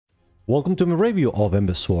Welcome to my review of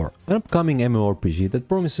Ember, an upcoming MMORPG that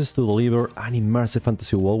promises to deliver an immersive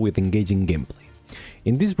fantasy world with engaging gameplay.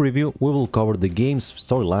 In this review, we will cover the game's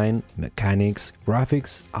storyline, mechanics,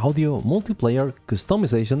 graphics, audio, multiplayer,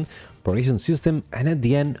 customization, progression system, and at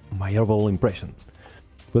the end, my overall impression.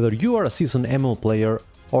 Whether you are a seasoned MMO player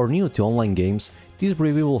or new to online games, this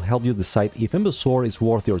review will help you decide if Ember is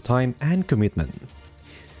worth your time and commitment.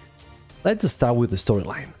 Let's start with the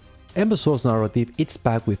storyline. Ember's narrative is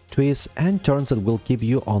packed with twists and turns that will keep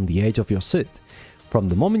you on the edge of your seat. From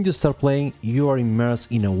the moment you start playing, you are immersed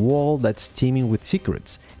in a world that's teeming with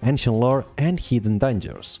secrets, ancient lore, and hidden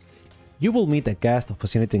dangers. You will meet a cast of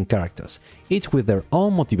fascinating characters, each with their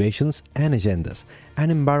own motivations and agendas, and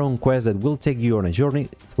embark on quests that will take you on a journey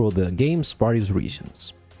through the game's various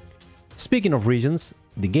regions. Speaking of regions,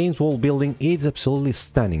 the game's world building is absolutely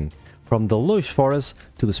stunning. From the lush forests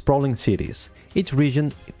to the sprawling cities, each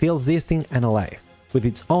region feels distinct and alive, with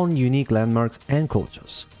its own unique landmarks and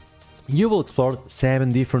cultures. You will explore 7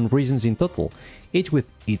 different regions in total, each with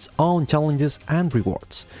its own challenges and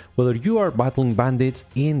rewards. Whether you are battling bandits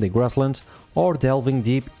in the grasslands or delving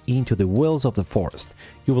deep into the wilds of the forest,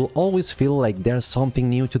 you will always feel like there's something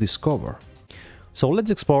new to discover. So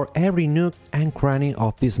let's explore every nook and cranny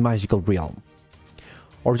of this magical realm.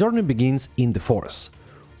 Our journey begins in the forest,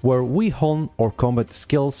 where we hone our combat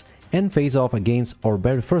skills and face off against our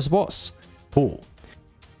very first boss, Pool.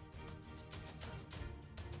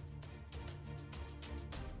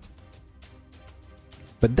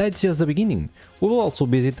 But that's just the beginning. We will also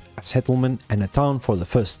visit a settlement and a town for the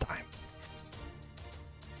first time.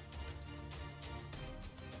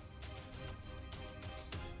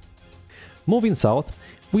 Moving south,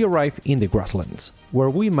 we arrive in the grasslands, where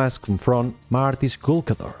we must confront Marty's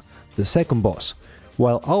Gulkador, the second boss,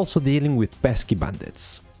 while also dealing with pesky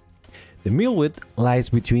bandits. The Millwood lies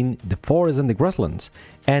between the forest and the grasslands,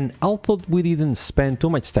 and although we didn't spend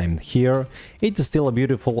too much time here, it's still a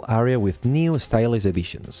beautiful area with new stylish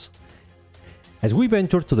additions. As we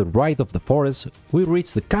venture to the right of the forest, we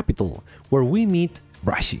reach the capital, where we meet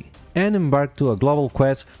Rashi, and embark to a global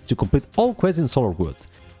quest to complete all quests in Solarwood.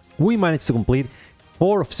 We managed to complete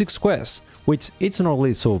 4 of 6 quests, which it's not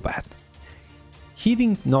really so bad.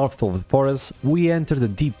 Heading north of the forest, we enter the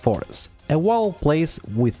deep forest, a wild place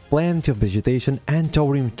with plenty of vegetation and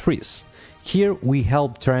towering trees. Here we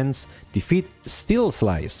help Trance defeat Steel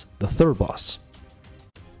Slice, the third boss.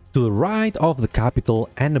 To the right of the capital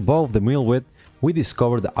and above the Millwood, we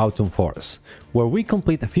discover the Autumn Forest, where we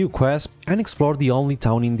complete a few quests and explore the only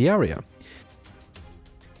town in the area.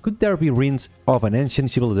 Could there be ruins of an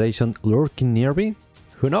ancient civilization lurking nearby?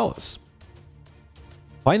 Who knows?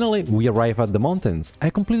 Finally, we arrive at the mountains,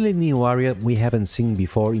 a completely new area we haven't seen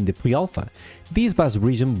before in the pre-alpha. This vast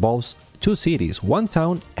region boasts 2 cities, 1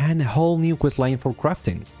 town, and a whole new questline for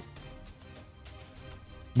crafting.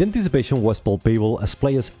 The anticipation was palpable as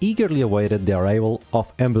players eagerly awaited the arrival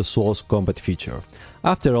of Ember's combat feature.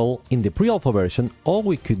 After all, in the pre-alpha version, all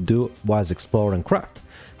we could do was explore and craft.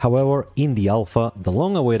 However, in the alpha, the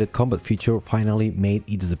long-awaited combat feature finally made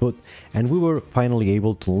its debut, and we were finally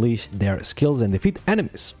able to unleash their skills and defeat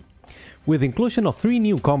enemies. With the inclusion of 3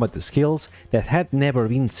 new combat skills that had never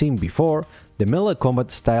been seen before, the melee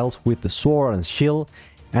combat styles with the sword and shield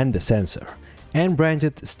and the censer, and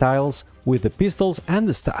branched styles with the pistols and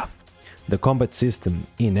the staff. The combat system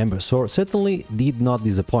in Ember certainly did not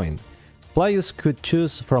disappoint. Players could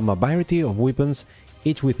choose from a variety of weapons,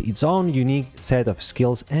 each with its own unique set of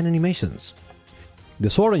skills and animations. The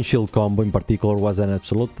sword and shield combo in particular was an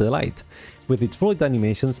absolute delight, with its fluid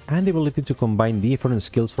animations and the ability to combine different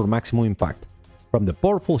skills for maximum impact. From the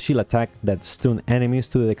powerful shield attack that stun enemies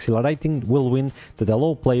to the exhilarating whirlwind that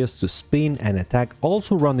allow players to spin and attack all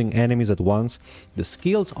surrounding enemies at once, the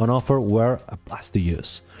skills on offer were a blast to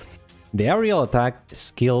use. The aerial attack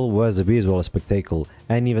skill was a visual spectacle,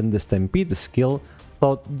 and even the stampede skill,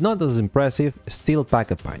 though not as impressive, still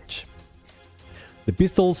pack a punch. The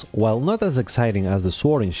pistols, while not as exciting as the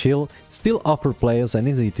sword and shield, still offer players an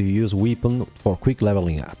easy-to-use weapon for quick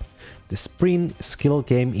leveling up. The sprint skill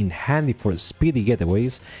came in handy for speedy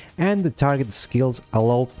getaways, and the target skills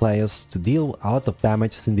allow players to deal a lot of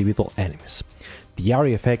damage to individual enemies. The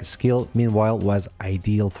area effect skill, meanwhile, was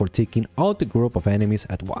ideal for taking out a group of enemies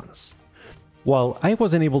at once. While I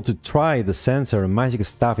wasn't able to try the censer and magic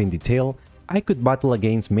stuff in detail, I could battle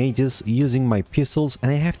against mages using my pistols,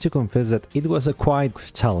 and I have to confess that it was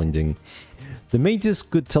quite challenging. The mages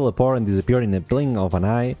could teleport and disappear in a blink of an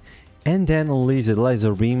eye, and then unleash a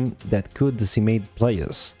laser beam that could decimate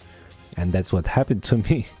players. And that's what happened to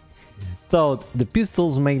me. Though the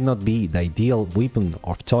pistols may not be the ideal weapon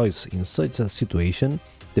of choice in such a situation,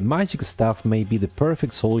 the magic staff may be the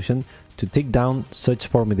perfect solution to take down such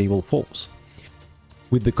formidable foes.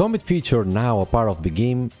 With the combat feature now a part of the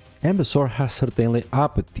game, Ember has certainly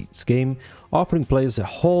upped its game, offering players a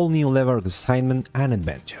whole new level of excitement and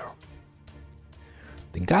adventure.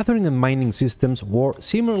 The gathering and mining systems were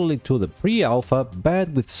similarly to the pre-alpha, but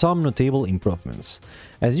with some notable improvements.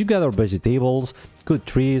 As you gather vegetables, cut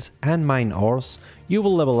trees and mine ores, you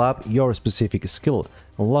will level up your specific skill,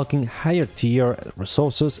 unlocking higher tier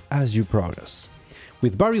resources as you progress.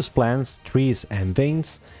 With various plants, trees and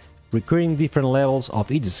veins, requiring different levels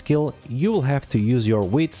of each skill, you will have to use your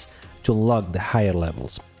wits to unlock the higher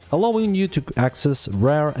levels, allowing you to access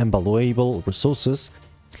rare and valuable resources.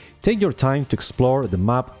 Take your time to explore the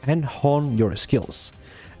map and hone your skills,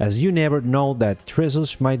 as you never know that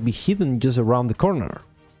treasures might be hidden just around the corner.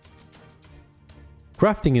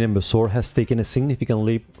 Crafting in Ember has taken a significant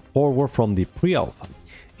leap forward from the pre-alpha,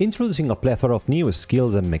 introducing a plethora of new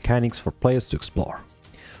skills and mechanics for players to explore.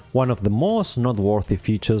 One of the most noteworthy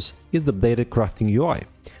features is the updated crafting UI,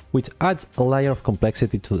 which adds a layer of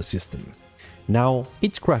complexity to the system. Now,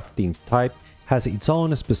 each crafting type has its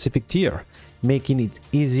own specific tier, making it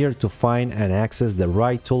easier to find and access the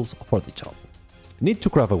right tools for the job. Need to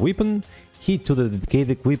craft a weapon? Head to the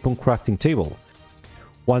dedicated weapon crafting table.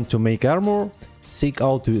 Want to make armor? Seek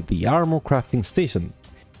out the armor crafting station.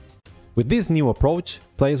 With this new approach,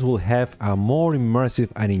 players will have a more immersive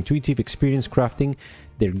and intuitive experience crafting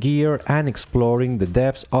their gear and exploring the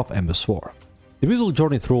depths of Ember. The visual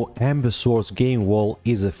journey through Ember's game world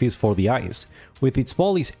is a feast for the eyes, with its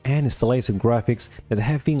polished and stylized graphics that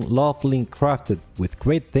have been lovingly crafted with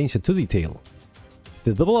great attention to detail.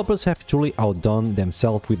 The developers have truly outdone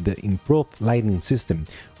themselves with the improved lighting system,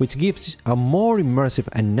 which gives a more immersive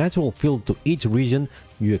and natural feel to each region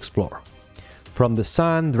you explore. From the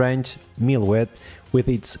sun-drenched Millwet with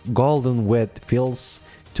its golden wet fields,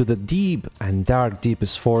 to the deep and dark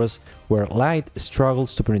deepest forest where light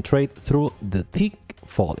struggles to penetrate through the thick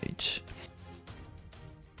foliage.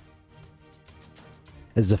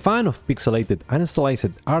 As a fan of pixelated and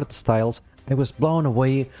stylized art styles, I was blown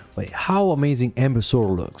away by how amazing Ember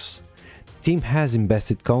looks. The team has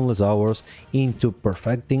invested countless hours into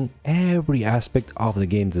perfecting every aspect of the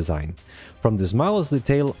game design, from the smallest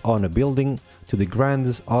detail on a building to the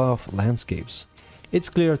grandest of landscapes. It's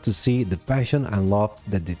clear to see the passion and love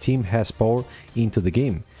that the team has poured into the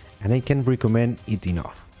game, and I can't recommend it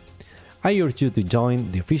enough. I urge you to join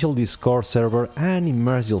the official Discord server and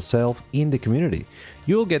immerse yourself in the community.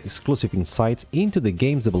 You'll get exclusive insights into the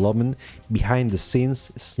game's development, behind the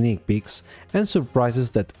scenes, sneak peeks, and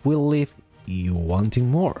surprises that will leave you wanting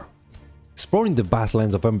more. Exploring the vast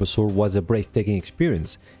lands of Ember was a breathtaking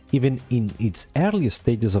experience, even in its earliest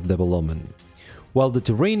stages of development. While the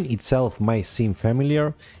terrain itself might seem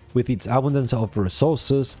familiar, with its abundance of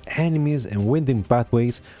resources, enemies and winding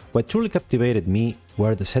pathways, what truly captivated me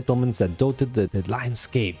were the settlements that dotted the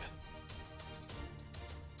landscape.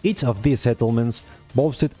 Each of these settlements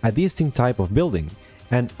boasted a distinct type of building,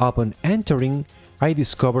 and upon entering, I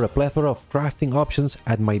discovered a plethora of crafting options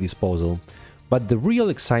at my disposal. But the real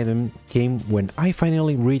excitement came when I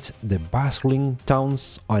finally reached the bustling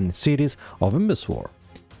towns and cities of Ember.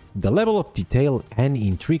 The level of detail and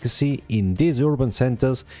intricacy in these urban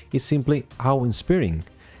centers is simply awe-inspiring,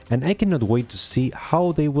 and I cannot wait to see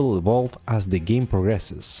how they will evolve as the game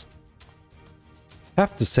progresses. I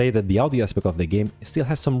have to say that the audio aspect of the game still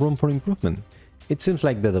has some room for improvement. It seems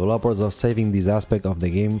like the developers are saving this aspect of the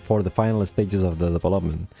game for the final stages of the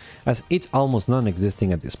development, as it's almost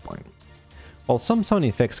non-existing at this point. While some sound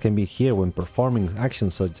effects can be heard when performing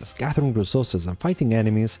actions such as gathering resources and fighting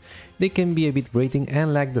enemies, they can be a bit grating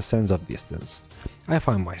and lack the sense of distance. I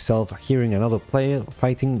find myself hearing another player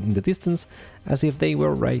fighting in the distance as if they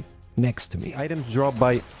were right next to me. Items dropped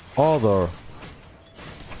by other...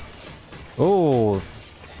 Oh!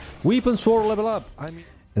 Weapon sword level up!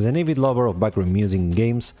 As an avid lover of background music in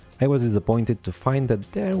games, I was disappointed to find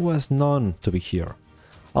that there was none to be here.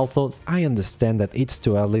 Although I understand that it's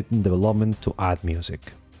too early in development to add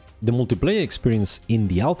music. The multiplayer experience in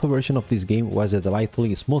the alpha version of this game was a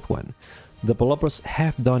delightfully smooth one. Developers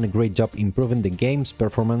have done a great job improving the game's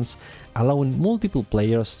performance, allowing multiple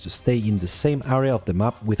players to stay in the same area of the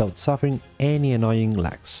map without suffering any annoying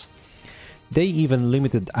lags. They even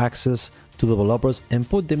limited access to developers and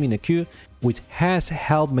put them in a queue, which has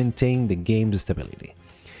helped maintain the game's stability.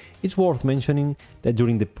 It's worth mentioning that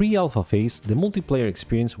during the pre-alpha phase, the multiplayer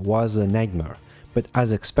experience was a nightmare, but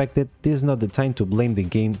as expected, this is not the time to blame the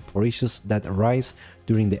game for issues that arise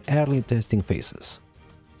during the early testing phases.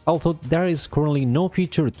 Although there is currently no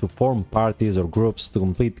feature to form parties or groups to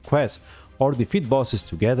complete quests or defeat bosses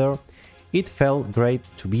together, It felt great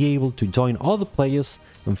to be able to join other players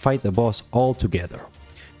and fight a boss all together.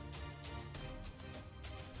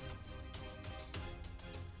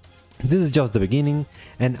 This is just the beginning,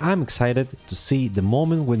 and I'm excited to see the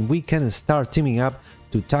moment when we can start teaming up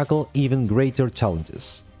to tackle even greater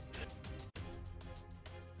challenges.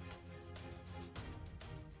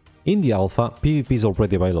 In the alpha, PvP is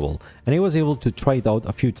already available, and I was able to try it out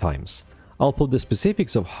a few times. Although the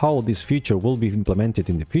specifics of how this feature will be implemented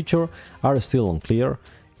in the future are still unclear,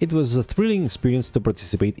 it was a thrilling experience to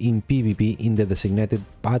participate in PvP in the designated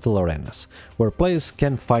battle arenas, where players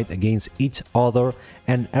can fight against each other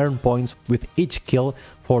and earn points with each kill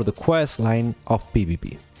for the quest line of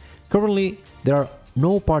PvP. Currently, there are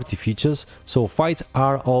no party features, so fights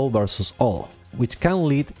are all versus all, which can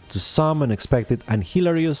lead to some unexpected and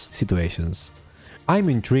hilarious situations. I'm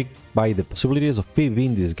intrigued by the possibilities of PvP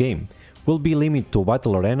in this game. Will it be limited to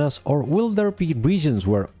battle arenas, or will there be regions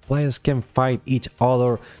where players can fight each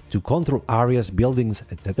other to control areas, buildings,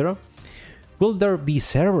 etc.? Will there be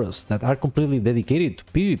servers that are completely dedicated to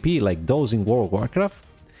PvP like those in World of Warcraft?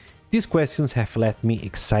 These questions have left me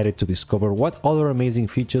excited to discover what other amazing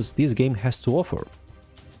features this game has to offer.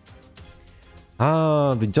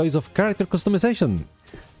 The joys of character customization!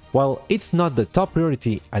 While it's not the top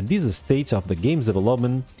priority at this stage of the game's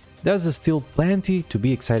development, there's still plenty to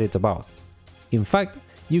be excited about. In fact,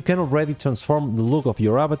 you can already transform the look of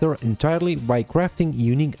your avatar entirely by crafting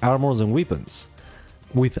unique armors and weapons.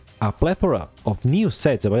 With a plethora of new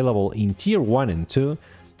sets available in Tier 1 and 2,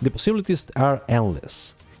 the possibilities are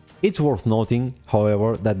endless. It's worth noting,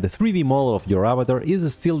 however, that the 3D model of your avatar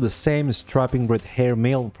is still the same strapping red-haired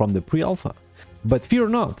male from the pre-alpha. But fear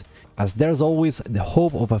not, as there's always the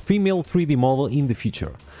hope of a female 3D model in the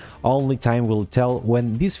future. Only time will tell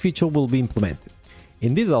when this feature will be implemented.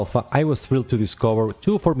 In this alpha, I was thrilled to discover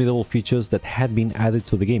two formidable features that had been added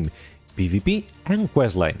to the game: PvP and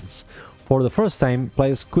quest lines. For the first time,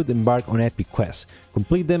 players could embark on epic quests,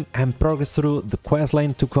 complete them and progress through the quest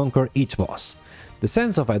line to conquer each boss. The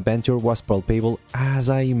sense of adventure was palpable as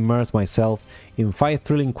I immersed myself in 5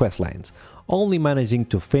 thrilling quest lines, only managing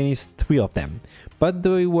to finish 3 of them, but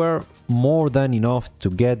they were more than enough to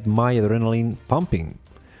get my adrenaline pumping.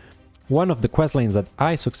 One of the questlines that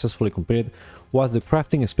I successfully completed was the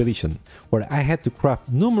crafting expedition, where I had to craft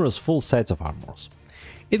numerous full sets of armors.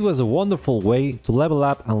 It was a wonderful way to level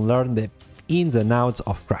up and learn the ins and outs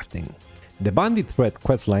of crafting. The Bandit Threat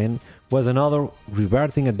questline was another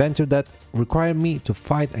rewarding adventure that required me to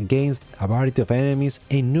fight against a variety of enemies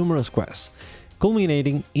in numerous quests,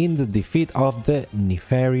 culminating in the defeat of the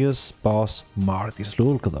nefarious boss Martis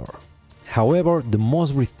Lulkador. However, the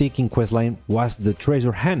most breathtaking questline was the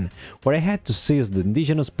Treasure Hunt, where I had to seize the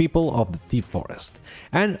indigenous people of the Deep Forest,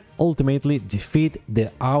 and ultimately defeat the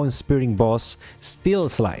awe-inspiring boss Steel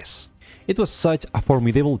Slice. It was such a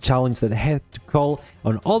formidable challenge that I had to call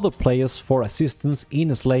on other players for assistance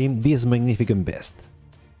in slaying this magnificent beast.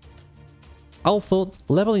 Although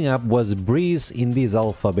leveling up was a breeze in this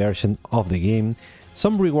alpha version of the game,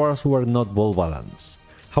 some rewards were not well balanced.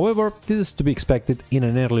 However, this is to be expected in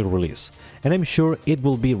an early release, and I'm sure it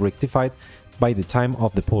will be rectified by the time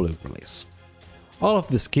of the public release. All of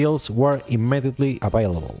the skills were immediately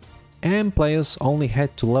available, and players only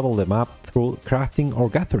had to level them up through crafting or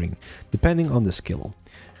gathering, depending on the skill.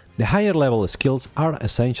 The higher level skills are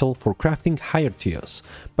essential for crafting higher tiers,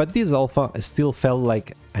 but this alpha still felt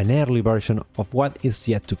like an early version of what is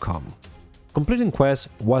yet to come. Completing quests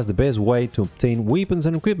was the best way to obtain weapons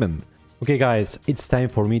and equipment. Okay guys, it's time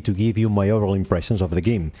for me to give you my overall impressions of the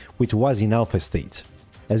game, which was in alpha stage.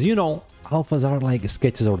 As you know, alphas are like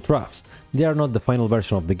sketches or drafts. They are not the final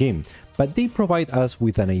version of the game, but they provide us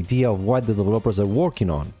with an idea of what the developers are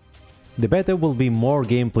working on. The beta will be more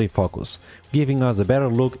gameplay focused, giving us a better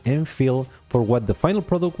look and feel for what the final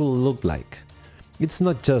product will look like. It's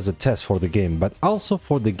not just a test for the game, but also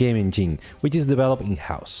for the game engine, which is developed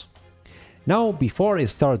in-house. Now, before I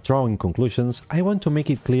start drawing conclusions, I want to make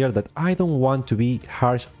it clear that I don't want to be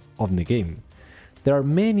harsh on the game. There are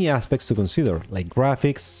many aspects to consider, like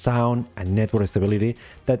graphics, sound, and network stability,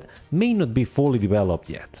 that may not be fully developed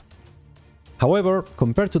yet. However,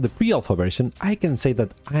 compared to the pre-alpha version, I can say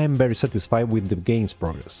that I am very satisfied with the game's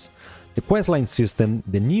progress. The questline system,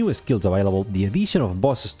 the new skills available, the addition of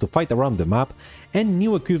bosses to fight around the map, and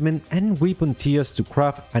new equipment and weapon tiers to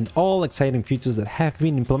craft, and all exciting features that have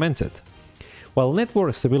been implemented. While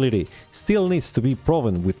network stability still needs to be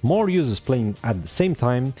proven with more users playing at the same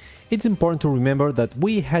time, it's important to remember that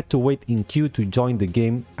we had to wait in queue to join the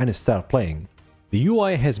game and start playing. The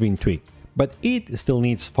UI has been tweaked, but it still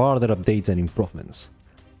needs further updates and improvements.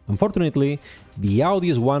 Unfortunately, the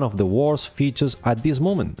audio is one of the worst features at this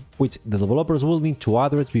moment, which the developers will need to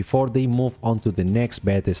address before they move on to the next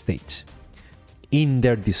beta stage. In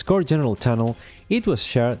their Discord general channel, it was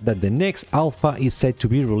shared that the next alpha is set to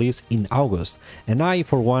be released in August, and I,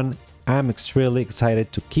 for one, am extremely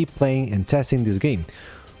excited to keep playing and testing this game.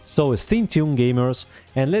 So stay tuned, gamers,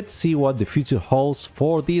 and let's see what the future holds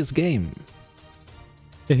for this game.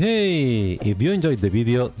 Hey, if you enjoyed the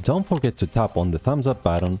video, don't forget to tap on the thumbs up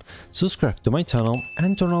button, subscribe to my channel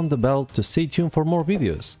and turn on the bell to stay tuned for more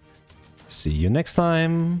videos. See you next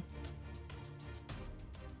time!